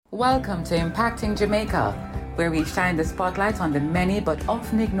Welcome to Impacting Jamaica, where we shine the spotlight on the many but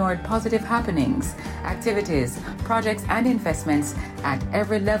often ignored positive happenings, activities, projects, and investments at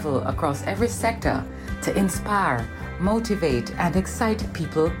every level across every sector to inspire, motivate, and excite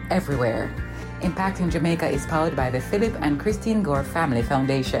people everywhere. Impacting Jamaica is powered by the Philip and Christine Gore Family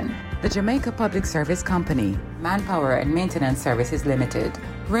Foundation, the Jamaica Public Service Company, Manpower and Maintenance Services Limited,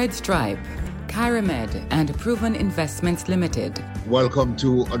 Red Stripe, Caramed, and Proven Investments Limited. Welcome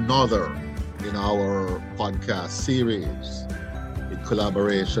to another in our podcast series in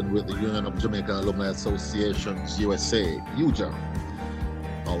collaboration with the Union of Jamaica Alumni Associations USA, UJA.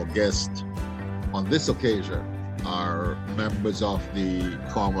 Our guests on this occasion are members of the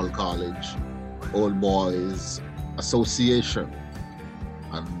Cornwall College Old Boys Association.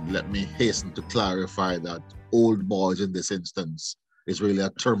 And let me hasten to clarify that old boys in this instance is really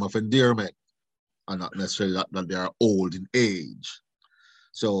a term of endearment, and not necessarily that they are old in age.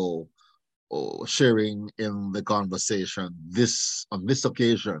 So sharing in the conversation on this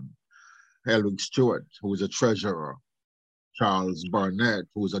occasion, Helwig Stewart, who is a treasurer, Charles Barnett,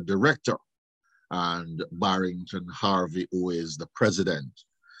 who is a director, and Barrington Harvey, who is the president.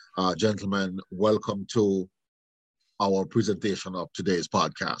 Gentlemen, welcome to our presentation of today's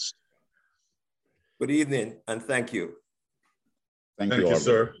podcast. Good evening, and thank you. Thank you,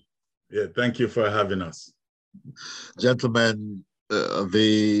 sir. Yeah, thank you for having us. Gentlemen,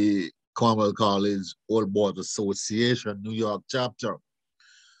 the Cornwall College Old Boys Association New York chapter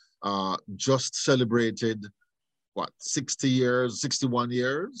just celebrated, 61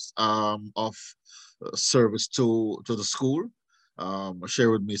 years of service to the school.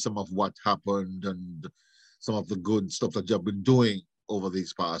 Share with me some of what happened and some of the good stuff that you've been doing over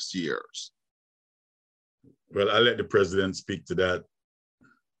these past years. Well, I'll let the president speak to that.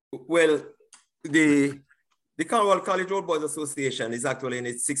 Well, the Cornwall College Old Boys Association is actually in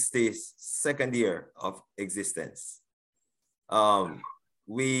its 62nd year of existence.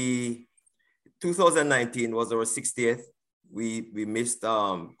 2019 was our 60th. We missed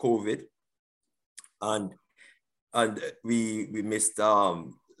COVID, and we missed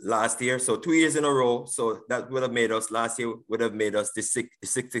last year, so 2 years in a row. So that would have made us, last year would have made us the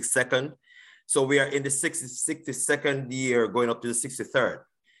 62nd. So we are in the 62nd year, going up to the 63rd.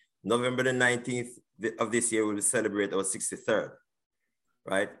 November the 19th of this year, we will celebrate our 63rd,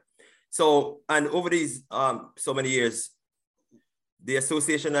 right? So, and over these so many years, the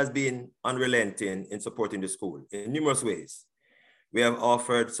association has been unrelenting in supporting the school in numerous ways. We have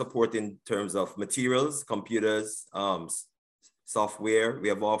offered support in terms of materials, computers, software. We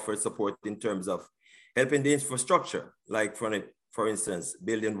have offered support in terms of helping the infrastructure, like for instance,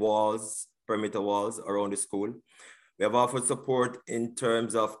 building walls, perimeter walls around the school. We have offered support in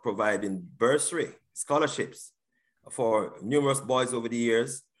terms of providing bursary, scholarships for numerous boys over the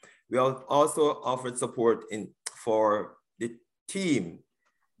years. We have also offered support for the team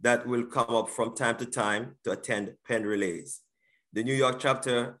that will come up from time to time to attend pen relays. The New York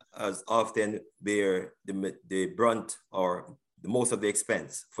chapter has often bear the brunt or the most of the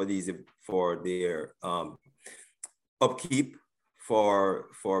expense for their upkeep,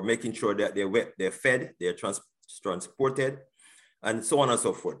 for making sure that they're fed, they're transported, and so on and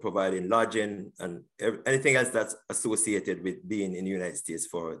so forth, providing lodging and anything else that's associated with being in the United States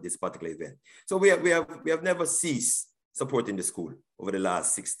for this particular event. So we have never ceased supporting the school over the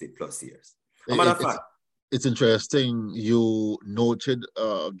last 60 plus years. It's interesting you noted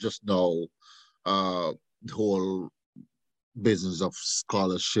just now the whole business of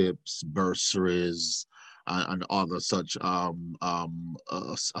scholarships, bursaries, and other such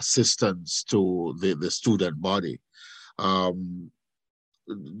assistance to the student body. Do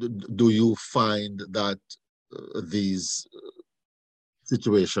you find that these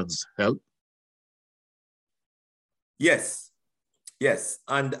situations help? Yes,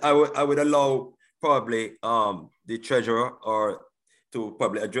 and I would allow probably the treasurer to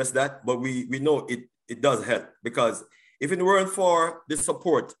probably address that, but we know it does help, because if it weren't for the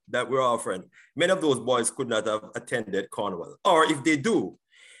support that we're offering, many of those boys could not have attended Cornwall. Or if they do,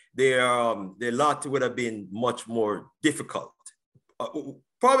 their lot would have been much more difficult.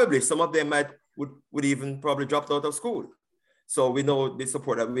 Probably some of them would even probably dropped out of school. So we know the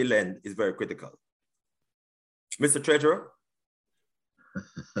support that we lend is very critical. Mr. Treasurer?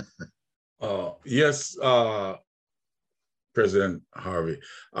 Yes, President Harvey.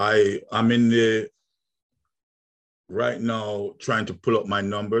 I'm in right now trying to pull up my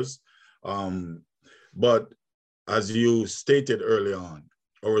numbers. But as you stated early on,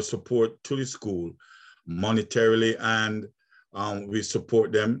 our support to the school monetarily, and we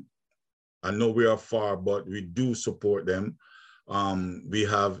support them. I know we are far, but we do support them. We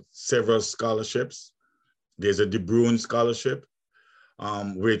have several scholarships. There's a De Bruin Scholarship,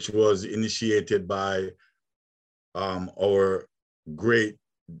 which was initiated by our great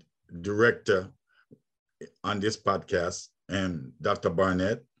director on this podcast, and Dr.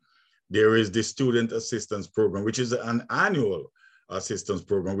 Barnett. There is the Student Assistance Program, which is an annual assistance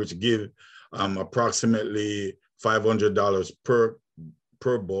program, which gives approximately $500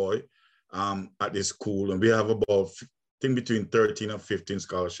 per boy at this school. And we have about, I think, between 13 and 15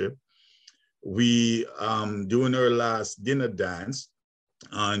 scholarships. We, during our last dinner dance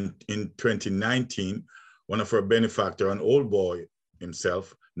in 2019, one of our benefactors, an old boy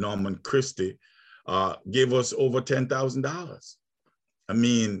himself, Norman Christie, gave us over $10,000. I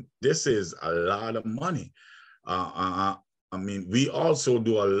mean, this is a lot of money. I mean, we also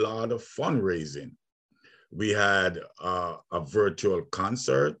do a lot of fundraising. We had a virtual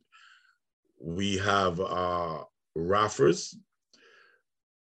concert. We have raffles.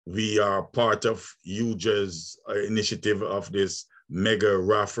 We are part of UJA's initiative of this mega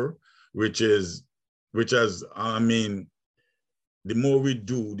raffle, which has, I mean, the more we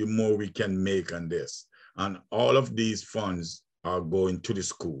do, the more we can make on this. And all of these funds are going to the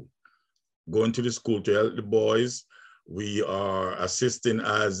school to help the boys. We are assisting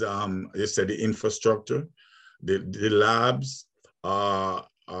as, they said, the infrastructure, the labs,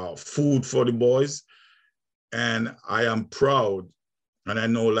 food for the boys. And I am proud, and I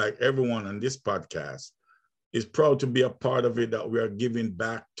know like everyone on this podcast is proud to be a part of it, that we are giving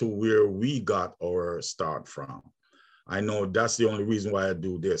back to where we got our start from. I know that's the only reason why I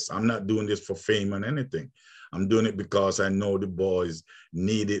do this. I'm not doing this for fame and anything. I'm doing it because I know the boys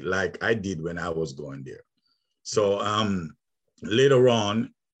need it like I did when I was going there. So later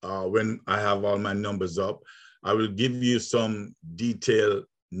on, when I have all my numbers up, I will give you some detailed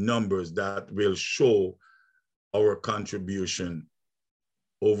numbers that will show our contribution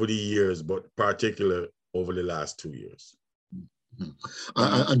over the years, but particularly over the last 2 years.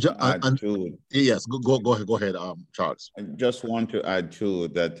 Yes, go ahead, Charles. I just want to add too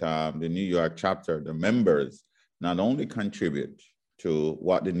that the New York chapter, the members, not only contribute to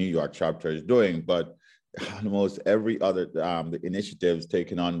what the New York chapter is doing, but almost every other the initiatives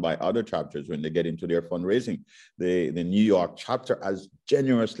taken on by other chapters when they get into their fundraising. The New York chapter has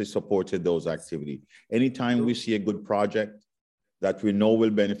generously supported those activities. Anytime we see a good project that we know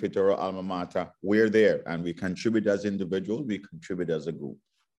will benefit our alma mater, we're there, and we contribute as individuals, we contribute as a group,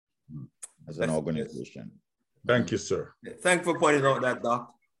 as an organization. Thank you, sir. Thanks for pointing out that,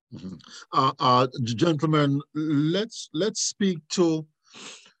 Doc. Gentlemen, let's speak to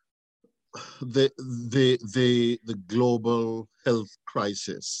the global health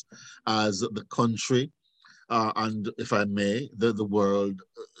crisis as the country, and if I may, the world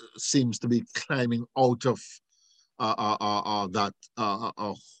seems to be climbing out of that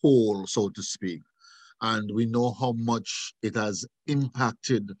hole, so to speak. And we know how much it has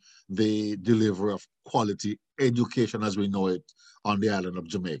impacted the delivery of quality education as we know it on the island of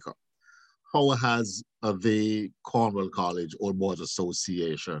Jamaica. How has the Cornwall College Old Boys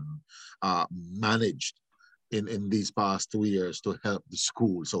Association managed in these past 2 years to help the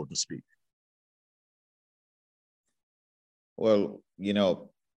school, so to speak? Well, you know,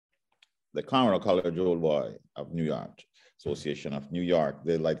 the Cornwall College Old Boy of New York, Association of New York,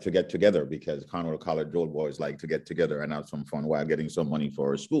 they like to get together because Cornwall College Old Boys like to get together and have some fun while getting some money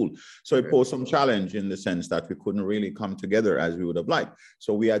for our school. So it posed some challenge in the sense that we couldn't really come together as we would have liked.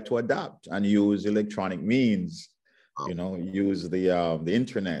 So we had to adapt and use electronic means, you know, use the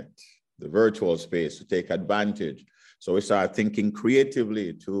internet, the virtual space to take advantage. So we started thinking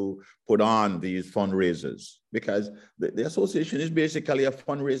creatively to put on these fundraisers because the association is basically a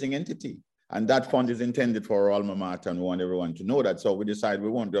fundraising entity. And that fund is intended for our alma mater, and we want everyone to know that. So we decided we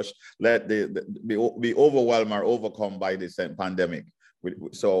won't just let be overwhelmed or overcome by this pandemic.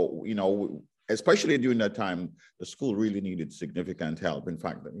 So, you know, especially during that time, the school really needed significant help. In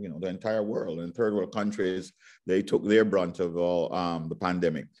fact, you know, the entire world and third world countries, they took their brunt of the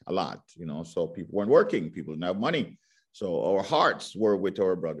pandemic a lot, you know, so people weren't working, people didn't have money. So our hearts were with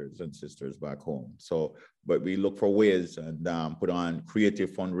our brothers and sisters back home. So, but we look for ways and put on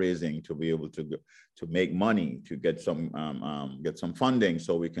creative fundraising to be able to make money, to get some funding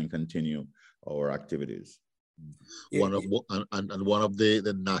so we can continue our activities. One of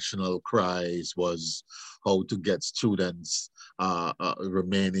the national cries was how to get students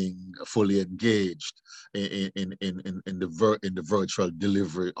remaining fully engaged in the virtual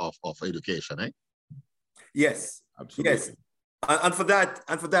delivery of education, eh? Yes. Absolutely. Yes, and for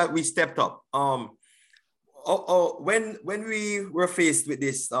that we stepped up. When we were faced with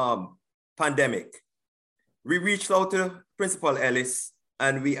this pandemic, we reached out to Principal Ellis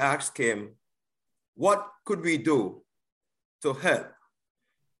and we asked him, what could we do to help?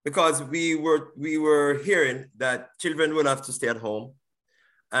 Because we were hearing that children will have to stay at home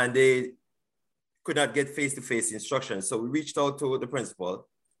and they could not get face-to-face instruction. So we reached out to the principal.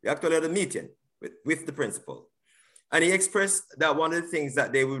 We actually had a meeting with the principal. And he expressed that one of the things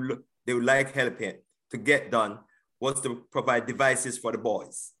that they would like helping to get done was to provide devices for the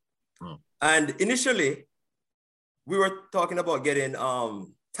boys. And initially, we were talking about getting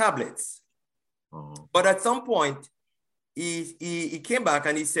tablets. But at some point, he came back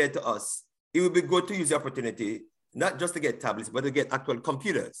and he said to us, it would be good to use the opportunity, not just to get tablets, but to get actual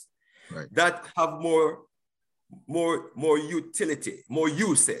computers that have more utility, more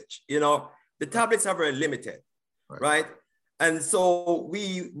usage. You know, the tablets are very limited, right? And so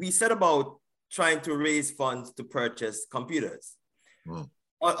we set about trying to raise funds to purchase computers.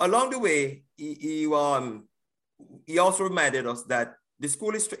 Along the way, he also reminded us that the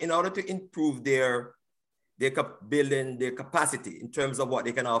school is, in order to improve their building their capacity in terms of what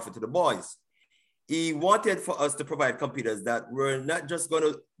they can offer to the boys, he wanted for us to provide computers that were not just going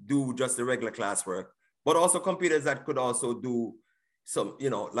to do just the regular classwork, but also computers that could also do some,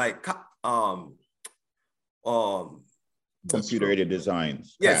 you know, like computer-aided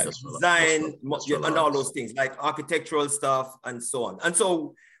designs. Yes, design and all those things like architectural stuff and so on. And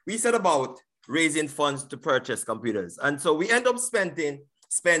so we set about raising funds to purchase computers. And so we end up spending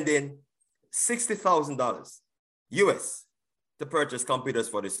 $60,000 US to purchase computers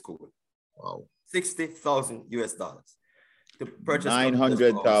for the school. Wow. $60,000 US to purchase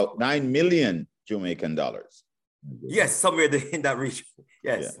 9 million Jamaican dollars. Yes, somewhere in that region.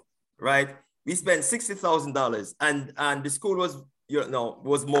 Yes, right. We spent $60,000 and the school was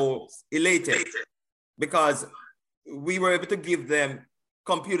more elated because we were able to give them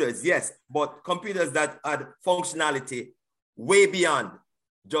computers, yes, but computers that had functionality way beyond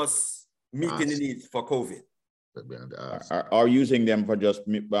just meeting the needs for COVID. Are using them for just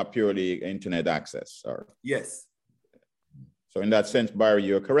purely internet access? Or? Yes. So in that sense, Barry,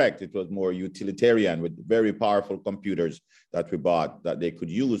 you're correct. It was more utilitarian with very powerful computers that we bought that they could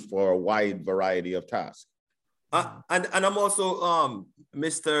use for a wide variety of tasks. And I'm also,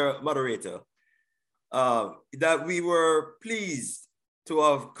 Mr. Moderator, that we were pleased to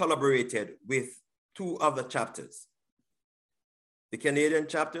have collaborated with two other chapters, the Canadian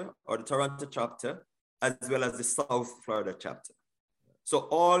chapter or the Toronto chapter, as well as the South Florida chapter. So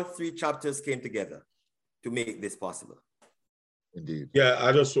all three chapters came together to make this possible. Indeed. Yeah,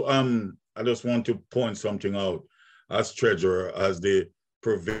 I just want to point something out as treasurer, as the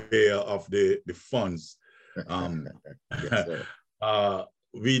purveyor of the funds.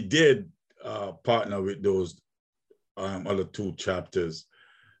 We did partner with those other two chapters.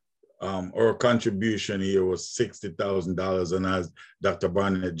 Our contribution here was $60,000, and as Dr.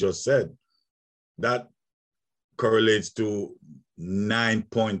 Barnett just said, that correlates to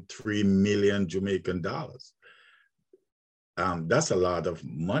 9.3 million Jamaican dollars. That's a lot of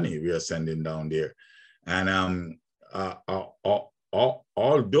money we are sending down there. And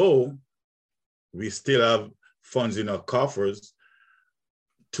although we still have funds in our coffers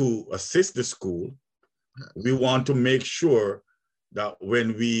to assist the school, we want to make sure that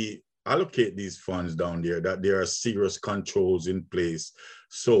when we allocate these funds down there, that there are serious controls in place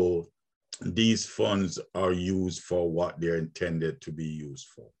so these funds are used for what they're intended to be used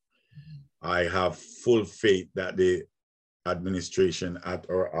for. I have full faith that the administration at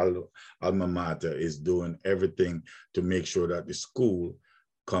our alma mater is doing everything to make sure that the school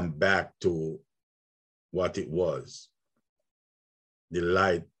come back to what it was, the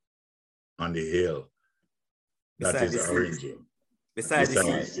light on the hill that is origin. Beside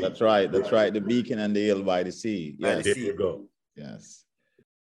the sea. That's right. The beacon and the hill by the sea. Yes. There you go. Yes.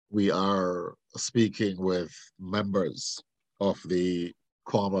 We are speaking with members of the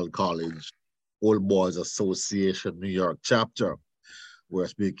Cornwall College Old Boys Association New York chapter. We're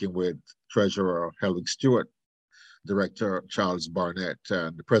speaking with Treasurer Helwig Stewart, Director Charles Barnett,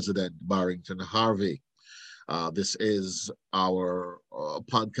 and President Barrington Harvey. This is our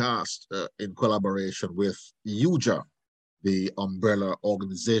podcast in collaboration with UJA, the umbrella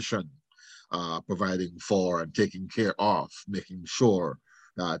organization providing for and taking care of, making sure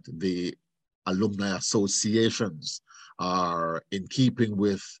that the alumni associations are in keeping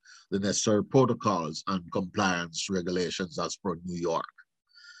with the necessary protocols and compliance regulations as per New York.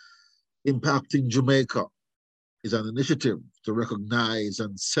 Impacting Jamaica is an initiative to recognize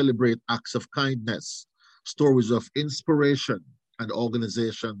and celebrate acts of kindness, stories of inspiration, and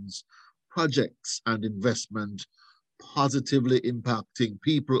organizations, projects, and investment positively impacting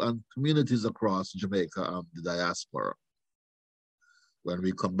people and communities across Jamaica and the diaspora. When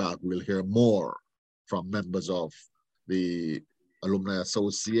we come back, we'll hear more from members of the Alumni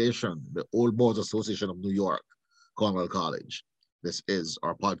Association, the Old Boys Association of New York, Cornwall College. This is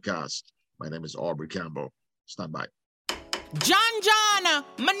our podcast. My name is Aubrey Campbell. Stand by. John, I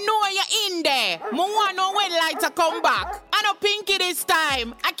know you're in there. I want to know when lights are come back. I know Pinky this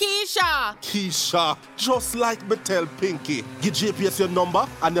time. Keisha, just like me tell Pinky, give JPS your number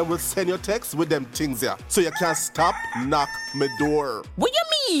and then we'll send your text with them things here. So you can't stop, knock my door. What you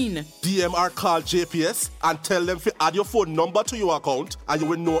mean? DMR call JPS and tell them to add your phone number to your account and you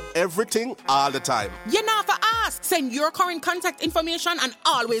will know everything all the time. You never ask. Send your current contact information and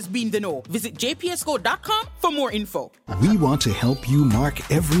always be in the know. Visit jpsco.com for more info. We want to help you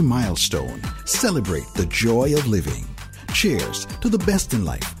mark every milestone. Celebrate the joy of living. Cheers to the best in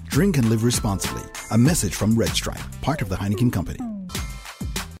life. Drink and live responsibly. A message from Red Stripe, part of the Heineken Company.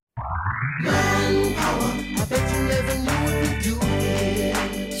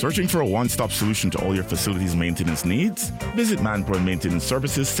 Searching for a one-stop solution to all your facilities maintenance needs? Visit Manpower Maintenance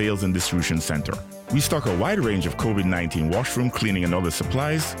Services Sales and Distribution Center. We stock a wide range of COVID-19 washroom cleaning and other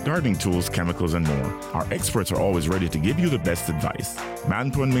supplies, gardening tools, chemicals, and more. Our experts are always ready to give you the best advice.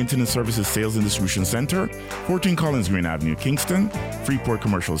 Manpower Maintenance Services Sales and Distribution Center, 14 Collins Green Avenue, Kingston, Freeport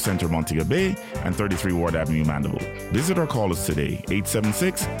Commercial Center, Montego Bay, and 33 Ward Avenue, Mandeville. Visit or call us today,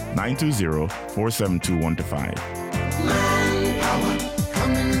 876-920-47215.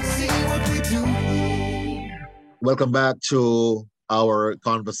 Welcome back to our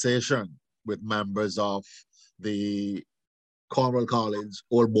conversation with members of the Cornwall College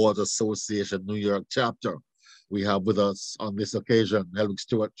Old Boys Association New York chapter. We have with us on this occasion Helwig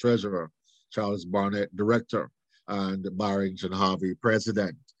Stewart, Treasurer, Charles Barnett, Director, and Barrington Harvey,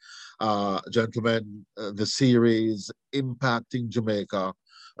 President. Gentlemen, the series Impacting Jamaica,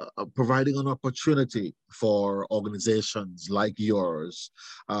 providing an opportunity for organizations like yours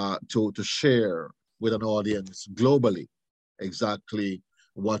to share with an audience globally exactly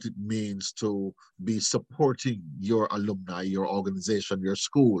what it means to be supporting your alumni, your organization, your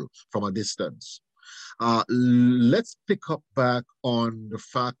school from a distance. Let's pick up back on the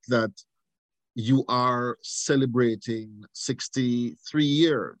fact that you are celebrating 63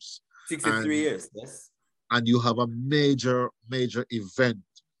 years. 63 years, yes. And you have a major event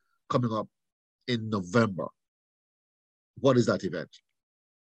coming up in November. What is that event?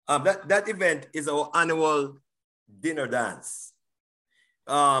 That event is our annual dinner dance.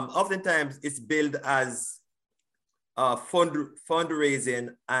 Oftentimes it's billed as a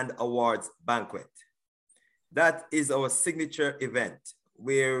fundraising and awards banquet. That is our signature event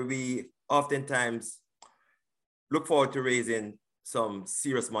where we oftentimes look forward to raising some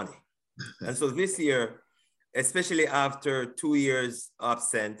serious money. And so this year, especially after 2 years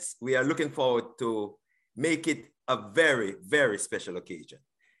absence, we are looking forward to make it a very, very special occasion.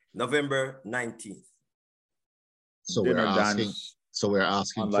 November 19th. So we're asking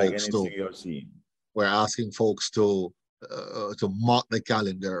folks to mark the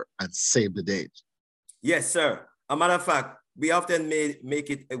calendar and save the date. Yes, sir. A matter of fact, we often make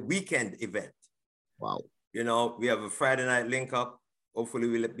it a weekend event. Wow. You know, we have a Friday night link up. Hopefully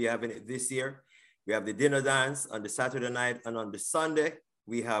we'll be having it this year. We have the dinner dance on the Saturday night, and on the Sunday,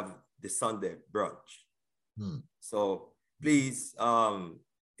 we have the Sunday brunch. So please,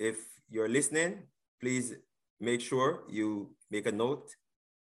 if you're listening, please make sure you make a note.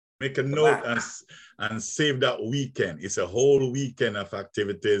 Make a note and save that weekend. It's a whole weekend of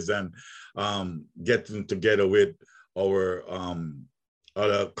activities and getting together with our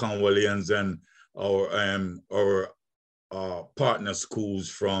other Cornwallians and our partner schools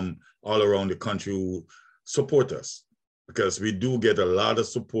from all around the country who support us, because we do get a lot of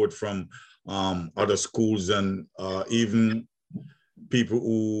support from other schools and even people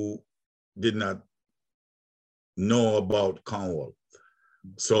who did not know about Cornwall.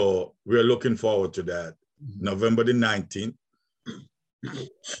 So we're looking forward to that. November the 19th.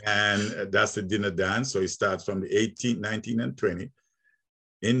 And that's the dinner dance. So it starts from the 18th, 19th, and 20th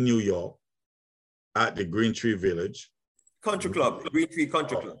in New York at the Green Tree Village. Country Club, Green Tree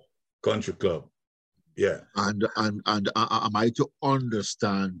Country Club. Country Club, yeah. And am I to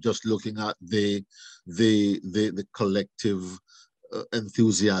understand, just looking at the collective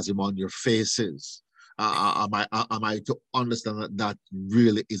enthusiasm on your faces, am I to understand that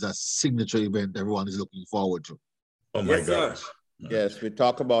really is a signature event everyone is looking forward to? Oh my gosh. Sir. Yes, we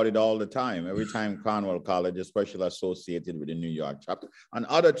talk about it all the time. Every time Cornwall College, especially associated with the New York chapter, and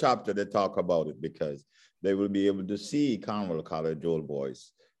other chapter, they talk about it because they will be able to see Cornwall College Old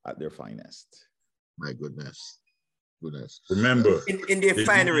Boys at their finest. My goodness. Goodness. Remember, in their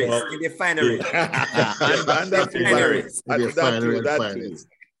fineries, in their fineries. and that too.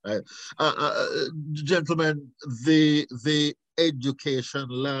 Right. Gentlemen, the education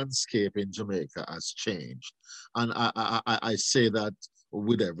landscape in Jamaica has changed. And I say that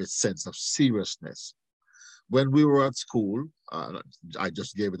with every sense of seriousness. When we were at school, I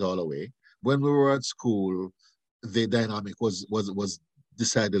just gave it all away. When we were at school, the dynamic was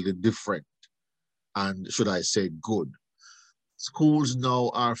decidedly different, and should I say good. Schools now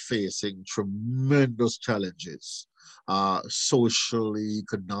are facing tremendous challenges, socially,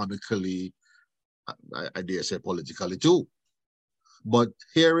 economically, I dare say politically too. But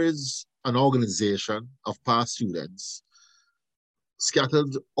here is an organization of past students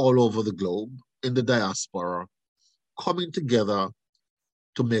scattered all over the globe in the diaspora, coming together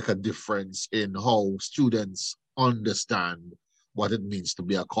to make a difference in how students understand what it means to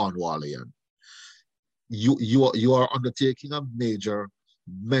be a Cornwallian. You are undertaking a major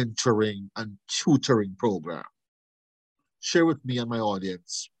mentoring and tutoring program. Share with me and my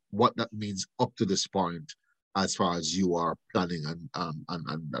audience what that means up to this point as far as you are planning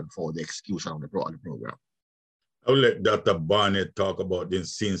and for the execution of the program. I'll let Dr. Barnett talk about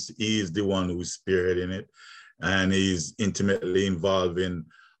this since he is the one who's spearheading it and he's intimately involved in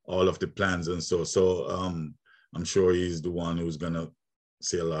all of the plans and so. So I'm sure he's the one who's gonna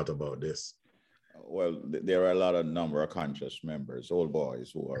say a lot about this. Well, there are a lot of number of conscious members, old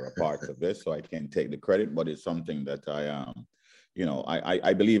boys who are a part of this, so I can't take the credit, but it's something that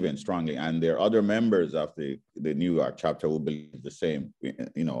I believe in strongly. And there are other members of the New York chapter who believe the same,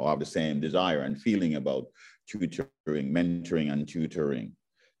 have the same desire and feeling about tutoring, mentoring and tutoring.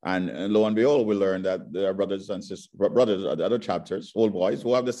 And lo and behold, we learned that there are brothers and sisters, brothers at the other chapters, old boys,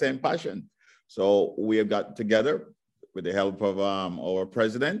 who have the same passion. So we have got together with the help of our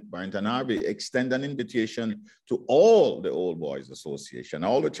president, Barrington Harvey, extend an invitation to all the Old Boys Association,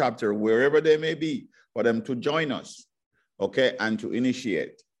 all the chapter, wherever they may be, for them to join us, okay, and to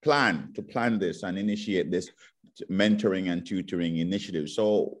plan this and initiate this mentoring and tutoring initiative.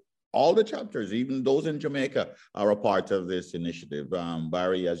 So all the chapters, even those in Jamaica, are a part of this initiative.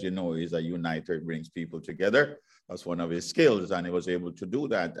 Barry, as you know, is a uniter, brings people together. That's one of his skills, and he was able to do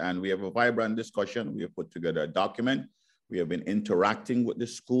that. And we have a vibrant discussion. We have put together a document. We have been interacting with the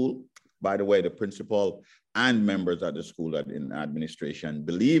school. By the way, the principal and members at the school in administration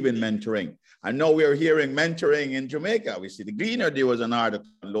believe in mentoring. I know we are hearing mentoring in Jamaica. We see the Gleaner, there was an article,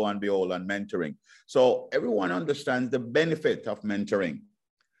 lo and behold, on mentoring. So everyone understands the benefit of mentoring.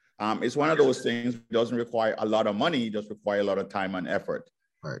 It's one of those things that doesn't require a lot of money, it just requires a lot of time and effort.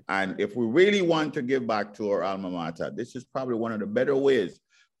 Right. And if we really want to give back to our alma mater, this is probably one of the better ways.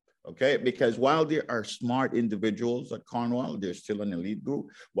 Okay, because while there are smart individuals at Cornwall, there's still an elite group.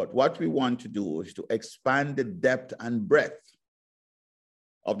 But what we want to do is to expand the depth and breadth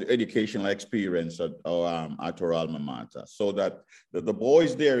of the educational experience at our alma mater, so that the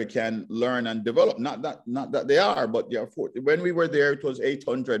boys there can learn and develop. Not that they are, but they are 40. When we were there, it was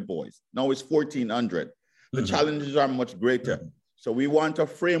 800 boys. Now it's 1,400. The challenges are much greater. So we want a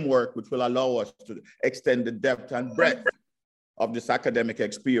framework which will allow us to extend the depth and breadth of this academic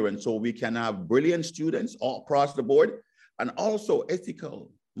experience, so we can have brilliant students all across the board, and also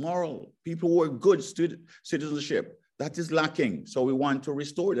ethical, moral, people who are good citizenship. That is lacking, so we want to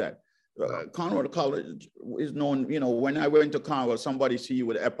restore that. Cornwall College is known, when I went to Cornwall, somebody see you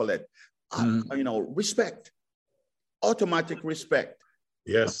with an epaulet, respect, automatic respect.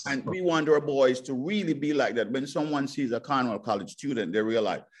 Yes. And we want our boys to really be like that. When someone sees a Cornwall College student, they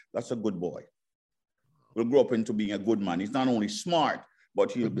realize that's a good boy. Will grow up into being a good man. He's not only smart,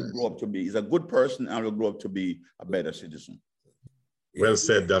 but he'll grow up to be, he's a good person and will grow up to be a better citizen. Well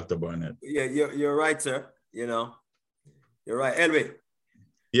said, Dr. Barnett. Yeah, you're right, sir. You're right. Elway.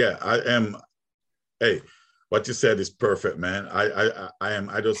 Yeah, I am. Hey, what you said is perfect, man.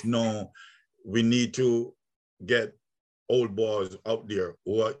 I just know we need to get old boys out there,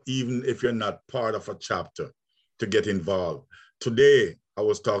 or even if you're not part of a chapter, to get involved. Today, I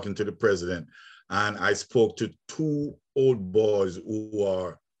was talking to the president, and I spoke to 2 old boys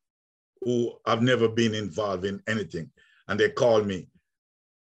who have never been involved in anything. And they called me.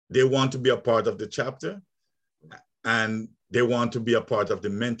 They want to be a part of the chapter, and they want to be a part of the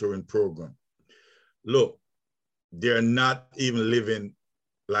mentoring program. Look, they're not even living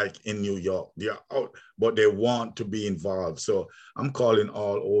like in New York. They are out, but they want to be involved. So I'm calling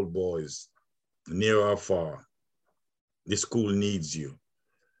all old boys, near or far. The school needs you.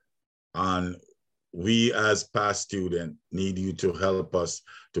 And we as past students need you to help us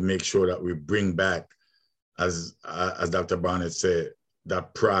to make sure that we bring back, as Dr. Barnett said,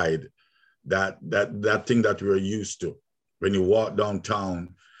 that pride that thing that we're used to. When you walk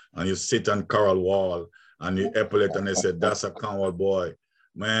downtown and you sit on Coral Wall and you epaulette and they say, that's a Cornwall boy.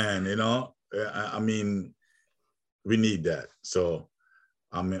 Man, you know, I mean, we need that. So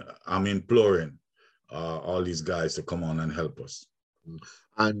I'm imploring all these guys to come on and help us.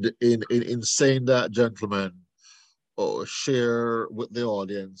 And in saying that, gentlemen, share with the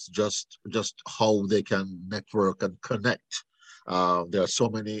audience just how they can network and connect. There are so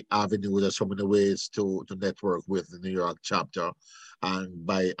many avenues, there's so many ways to network with the New York chapter, and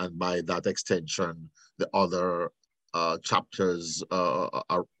by that extension, the other chapters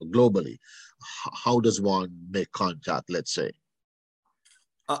are globally. How does one make contact, let's say?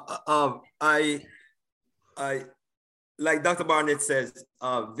 I like Dr. Barnett says,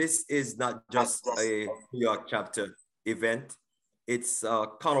 this is not just a New York chapter event. It's a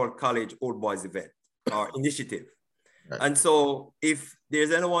Cornwall College Old Boys event or initiative. Right. And so if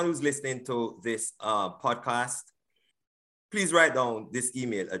there's anyone who's listening to this podcast, please write down this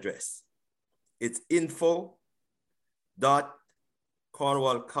email address. It's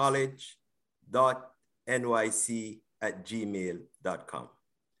info.cornwallcollege.nyc@gmail.com.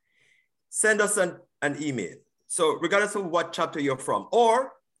 Send us an email. So regardless of what chapter you're from,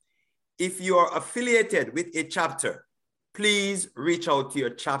 or if you are affiliated with a chapter, please reach out to your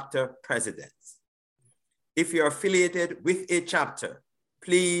chapter presidents. If you're affiliated with a chapter,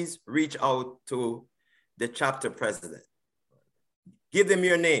 please reach out to the chapter president. Give them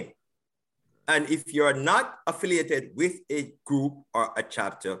your name. And if you're not affiliated with a group or a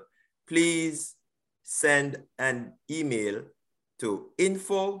chapter, please send an email to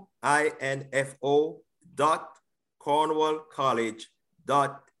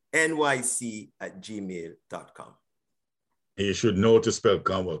info@cornwallcollege.nyc@gmail.com. You should know to spell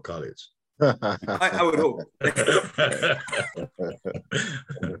Cornwall College. I would hope.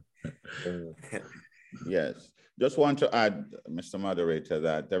 Yes. Just want to add, Mr. Moderator,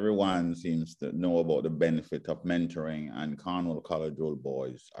 that everyone seems to know about the benefit of mentoring, and Cornwall College Old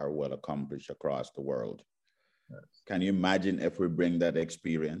Boys are well accomplished across the world. Yes. Can you imagine if we bring that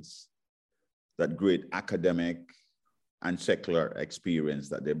experience, that great academic and secular experience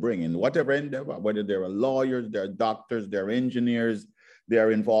that they bring in whatever endeavor, whether they're lawyers, they're doctors, they're engineers,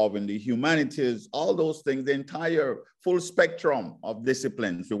 they're involved in the humanities, all those things, the entire full spectrum of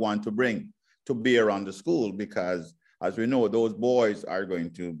disciplines we want to bring to bear on the school, because as we know, those boys are going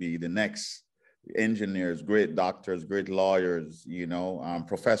to be the next engineers, great doctors, great lawyers, you know,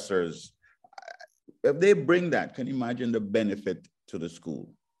 professors. If they bring that, can you imagine the benefit to the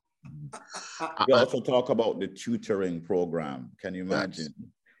school? We also talk about the tutoring program. Can you imagine,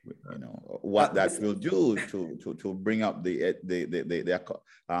 you know, what that will do to bring up the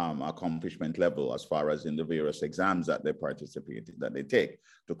accomplishment level as far as in the various exams that they participate in, that they take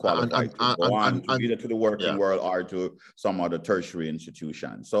to qualify to go on to either to the working world or to some other tertiary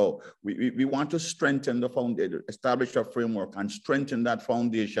institution. So we want to strengthen the foundation, establish a framework and strengthen that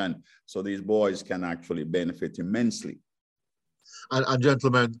foundation so these boys can actually benefit immensely. And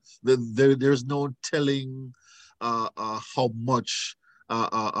gentlemen, there's no telling how much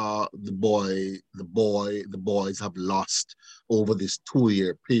the boys have lost over this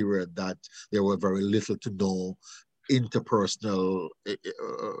 2-year period, that there were very little to no interpersonal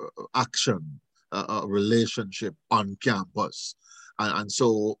action, relationship on campus, and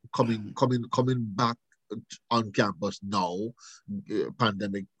so coming back on campus now,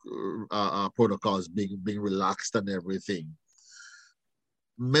 pandemic protocols being relaxed and everything.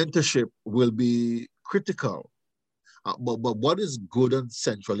 Mentorship will be critical, but what is good and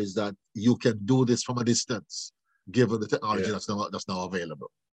central is that you can do this from a distance, given the technology that's now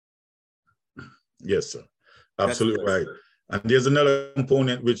available. Yes, sir. Absolutely right. And there's another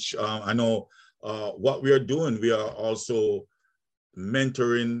component which I know what we are doing. We are also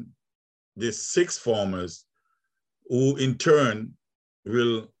mentoring the sixth formers, who in turn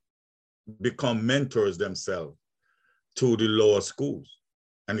will become mentors themselves to the lower schools.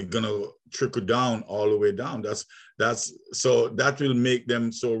 And it's gonna trickle down all the way down. So that will make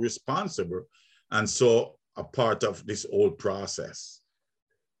them so responsible and so a part of this whole process.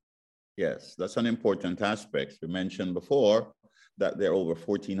 Yes, that's an important aspect. We mentioned before that there are over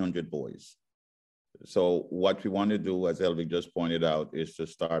 1,400 boys. So what we want to do, as Elvig just pointed out, is to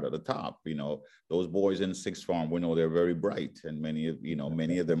start at the top. You know, those boys in sixth form, we know they're very bright, and many of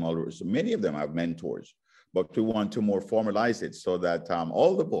them have mentors. But we want to more formalize it so that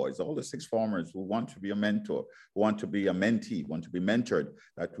all the boys, all the sixth formers who want to be a mentor, who want to be a mentee, want to be mentored,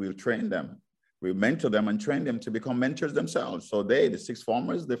 that we'll train them. We mentor them and train them to become mentors themselves. So the sixth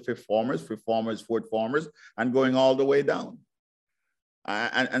formers, the fifth formers, fourth formers, and going all the way down.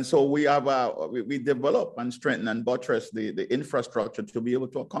 And so we have we develop and strengthen and buttress the infrastructure to be able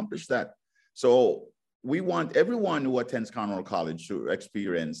to accomplish that. So we want everyone who attends Cornwall College to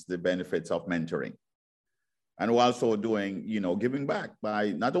experience the benefits of mentoring. And we're also doing, giving back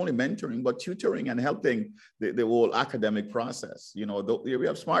by not only mentoring, but tutoring and helping the whole academic process. We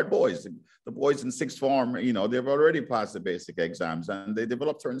have smart boys. The boys in sixth form, they've already passed the basic exams and they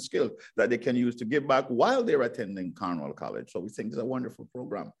develop certain skills that they can use to give back while they're attending Cornwall College. So we think it's a wonderful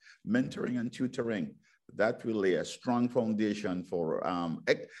program, mentoring and tutoring. That will lay a strong foundation for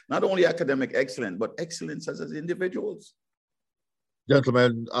not only academic excellence, but excellence as individuals.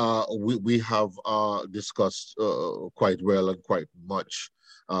 Gentlemen, we have discussed quite well and quite much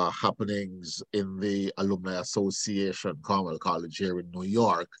happenings in the Alumni Association, Cornwall College here in New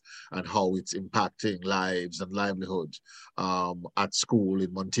York, and how it's impacting lives and livelihood at school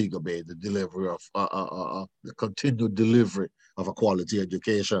in Montego Bay, the delivery of the continued delivery of a quality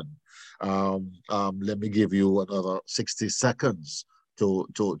education. Let me give you another 60 seconds to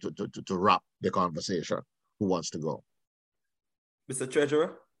wrap the conversation. Who wants to go? Mr.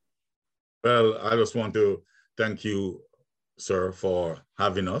 Treasurer? Well, I just want to thank you, sir, for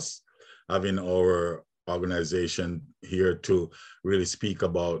having us, having our organization here to really speak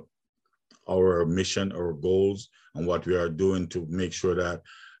about our mission, our goals, and what we are doing to make sure that,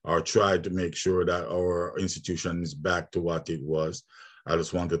 or try to make sure that our institution is back to what it was. I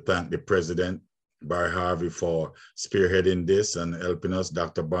just want to thank the president, Barry Harvey, for spearheading this and helping us,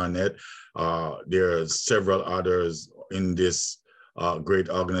 Dr. Barnett. There are several others in this great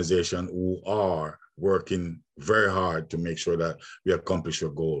organization who are working very hard to make sure that we accomplish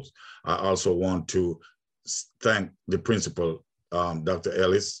your goals. I also want to thank the principal, Dr.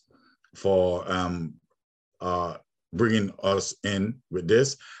 Ellis, for bringing us in with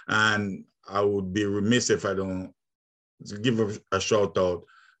this. And I would be remiss if I don't give a shout out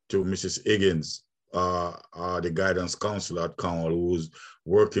to Mrs. Higgins, the guidance counselor at Cornwall, who's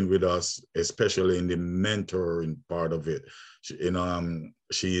working with us, especially in the mentoring part of it.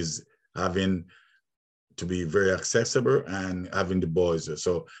 She's having to be very accessible and having the boys.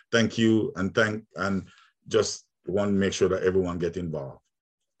 So thank you, and just want to make sure that everyone get involved.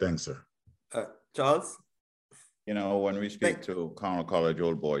 Thanks, sir. Charles? When we speak to Cornwall College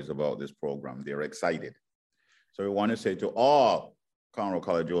Old Boys about this program, they're excited. So we want to say to all Cornwall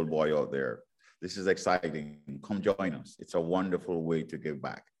College Old Boy out there, this is exciting. Come join us. It's a wonderful way to give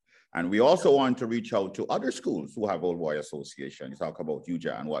back. And we also want to reach out to other schools who have Old Boy Association. You talk about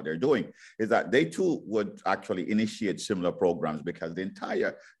UJA, and what they're doing is that they too would actually initiate similar programs, because the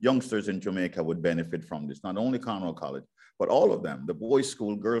entire youngsters in Jamaica would benefit from this. Not only Cornwall College, but all of them, the boys'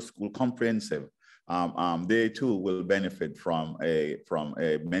 school, girls' school, comprehensive. They too will benefit from a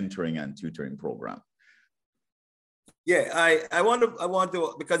mentoring and tutoring program. Yeah, I want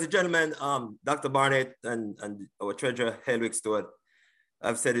to, because the gentleman, Dr. Barnett and our treasurer, Helwig Stewart,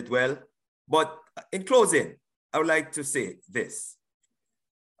 have said it well. But in closing, I would like to say this.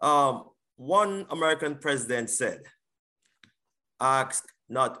 One American president said, ask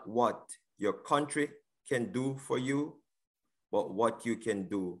not what your country can do for you, but what you can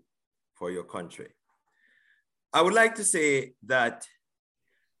do for your country. I would like to say that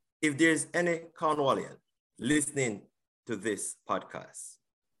if there's any Cornwallian listening to this podcast,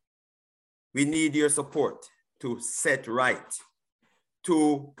 we need your support to set right,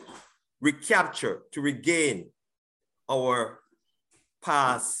 to recapture, to regain our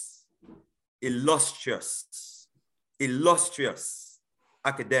past illustrious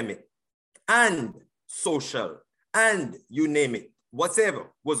academic and social, and you name it,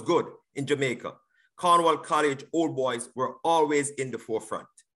 whatever was good in Jamaica. Cornwall College Old Boys were always in the forefront.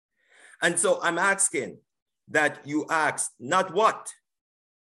 And so I'm asking that you ask not what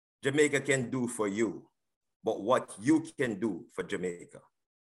Jamaica can do for you, but what you can do for Jamaica.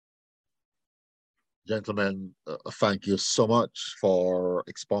 Gentlemen, thank you so much for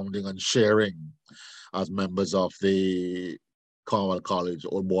expounding and sharing as members of the Cornwall College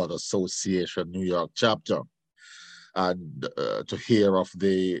Old Boys Association New York chapter, and to hear of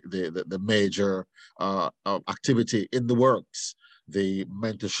the major activity in the works, the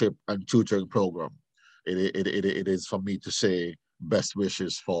mentorship and tutoring program. It is for me to say best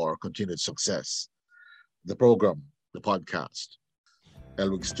wishes for continued success. The program, the podcast,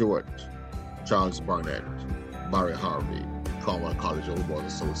 Helwig Stewart, Charles Barnett, Barry Harvey, Cornwall College Old Boys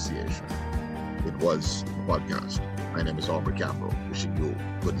Association. It was the podcast. My name is Aubrey Campbell, wishing you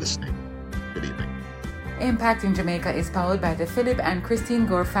good listening. Good evening. Impacting Jamaica is powered by the Philip and Christine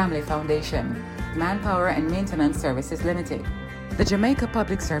Gore Family Foundation, Manpower and Maintenance Services Limited, the Jamaica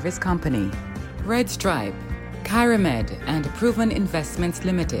Public Service Company, Red Stripe, Kyramed and Proven Investments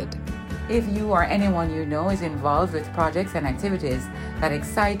Limited. If you or anyone you know is involved with projects and activities that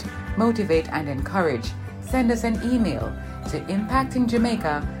excite, motivate, and encourage, send us an email to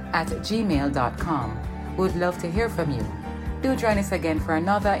impactingjamaica@gmail.com. We'd love to hear from you. Do join us again for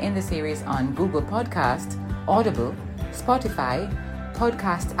another in the series on Google Podcast, Audible, Spotify,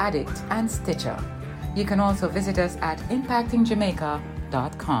 Podcast Addict, and Stitcher. You can also visit us at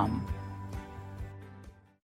impactingjamaica.com.